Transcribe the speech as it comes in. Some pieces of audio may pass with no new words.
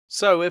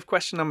So with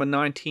question number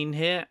 19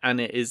 here, and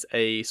it is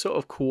a sort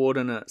of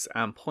coordinates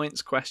and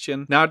points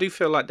question. Now I do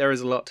feel like there is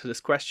a lot to this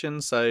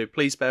question, so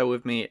please bear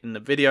with me in the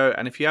video,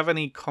 and if you have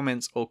any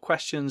comments or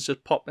questions,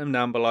 just pop them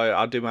down below.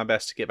 I'll do my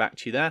best to get back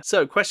to you there.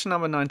 So question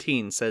number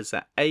 19 says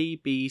that A,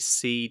 B,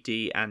 C,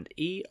 D and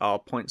E are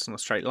points on a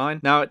straight line.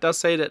 Now it does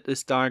say that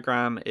this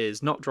diagram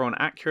is not drawn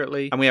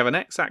accurately, and we have an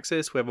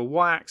x-axis, we have a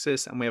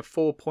y-axis, and we have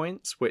 4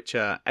 points which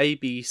are A,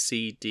 B,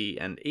 C, D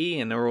and E,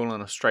 and they're all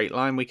on a straight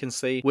line. We can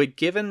see we're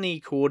given the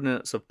coordinates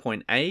of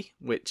point A,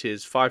 which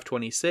is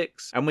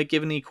 526, and we're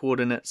given the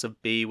coordinates of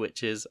B,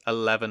 which is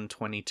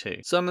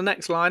 1122. So on the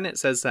next line it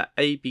says that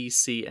A, B,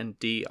 C and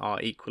D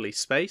are equally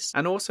spaced,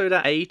 and also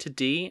that A to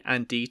D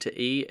and D to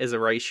E is a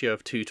ratio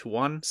of 2 to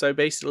 1. So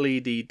basically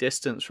the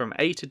distance from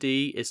A to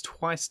D is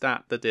twice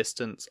that the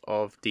distance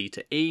of D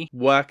to E.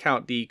 Work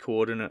out the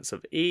coordinates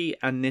of E,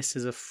 and this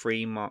is a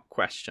 3-mark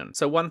question.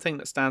 So one thing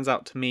that stands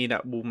out to me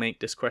that will make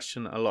this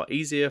question a lot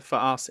easier for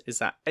us is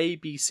that A,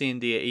 B, C and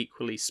D are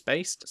equally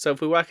spaced. So if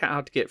we work out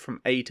how to get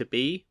from A to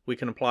B, we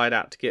can apply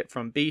that to get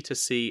from B to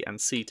C and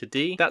C to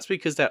D. That's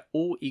because they're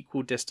all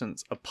equal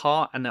distance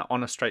apart and they're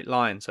on a straight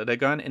line, so they're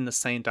going in the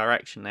same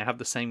direction, they have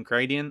the same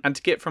gradient. And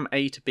to get from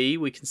A to B,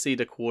 we can see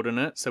the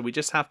coordinates, so we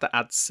just have to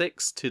add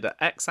 6 to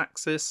the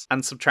x-axis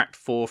and subtract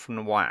 4 from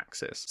the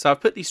y-axis. So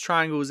I've put these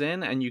triangles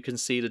in and you can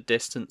see the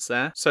distance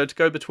there. So to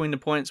go between the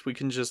points, we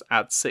can just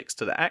add 6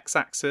 to the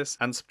x-axis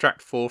and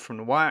subtract 4 from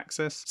the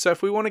y-axis. So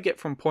if we want to get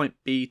from point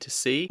B to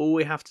C, all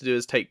we have to do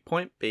is take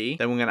point B,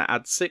 then we're going to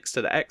add 6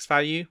 to the x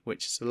value,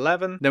 which is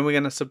 11. Then we're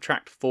going to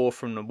subtract 4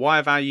 from the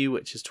y value,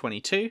 which is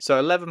 22. So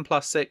 11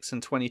 plus 6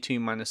 and 22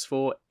 minus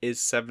 4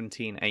 is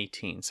 17,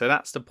 18. So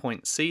that's the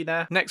point C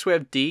there. Next we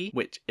have D,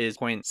 which is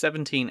point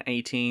 17,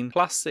 18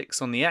 plus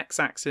 6 on the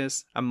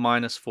x-axis and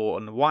minus 4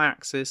 on the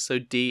y-axis. So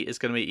D is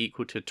going to be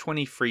equal to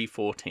 23,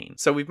 14.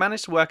 So we've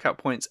managed to work out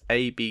points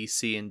A, B,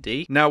 C and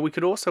D. Now we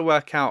could also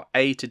work out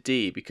A to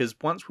D, because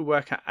once we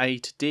work out A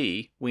to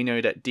D, we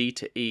know that D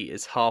to E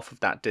is half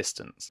of that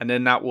distance. And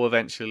then that will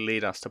eventually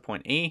lead us to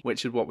point E,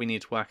 which is what we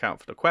need to work out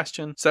for the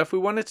question. So if we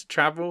wanted to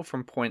travel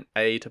from point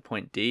A to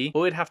point D,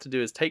 all we'd have to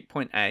do is take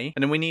point A,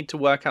 and then we need to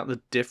work out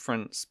the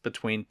difference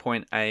between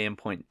point A and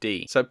point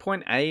D. So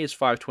point A is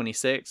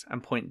 526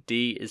 and point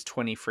D is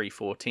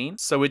 2314.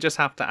 So we just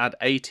have to add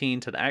 18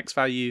 to the x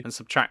value and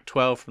subtract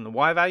 12 from the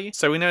y value.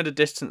 So we know the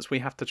distance we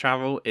have to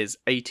travel is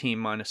 18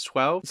 minus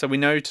 12. So we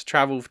know to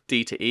travel from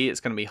D to E, it's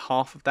going to be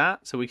half of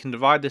that. So we can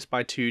divide this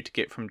by 2 to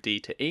get from D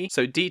to E.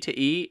 So D to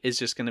E is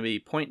just going to be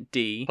point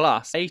D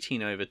plus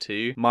 18 over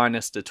 2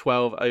 minus the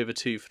 12 over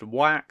 2 for the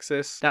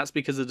y-axis. That's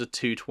because of the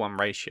 2 to 1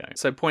 ratio.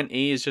 So point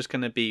E is just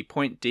going to be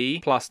point D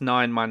plus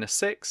 9 minus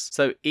 6.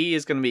 So E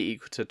is going to be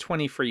equal to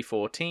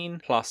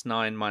 2314 plus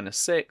 9 minus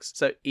 6.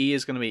 So E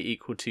is going to be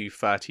equal to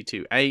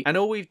 32.8. And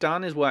all we've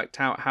done is worked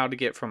out how to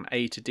get from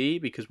A to D,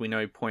 because we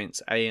know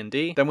points A and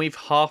D. Then we've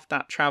halved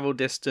that travel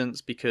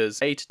distance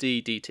because A to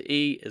D, D to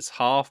E is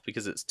half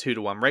because it's 2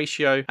 to 1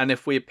 ratio. And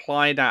if we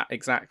apply that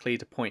exactly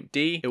to point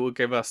D, it will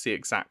give us the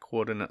exact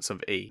coordinates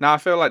of E. Now I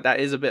feel like that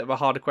is a bit of a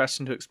harder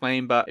question to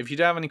explain, but if you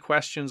do have any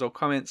questions or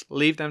comments,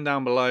 leave them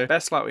down below.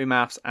 Best luck with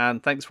maths,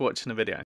 and thanks for watching the video.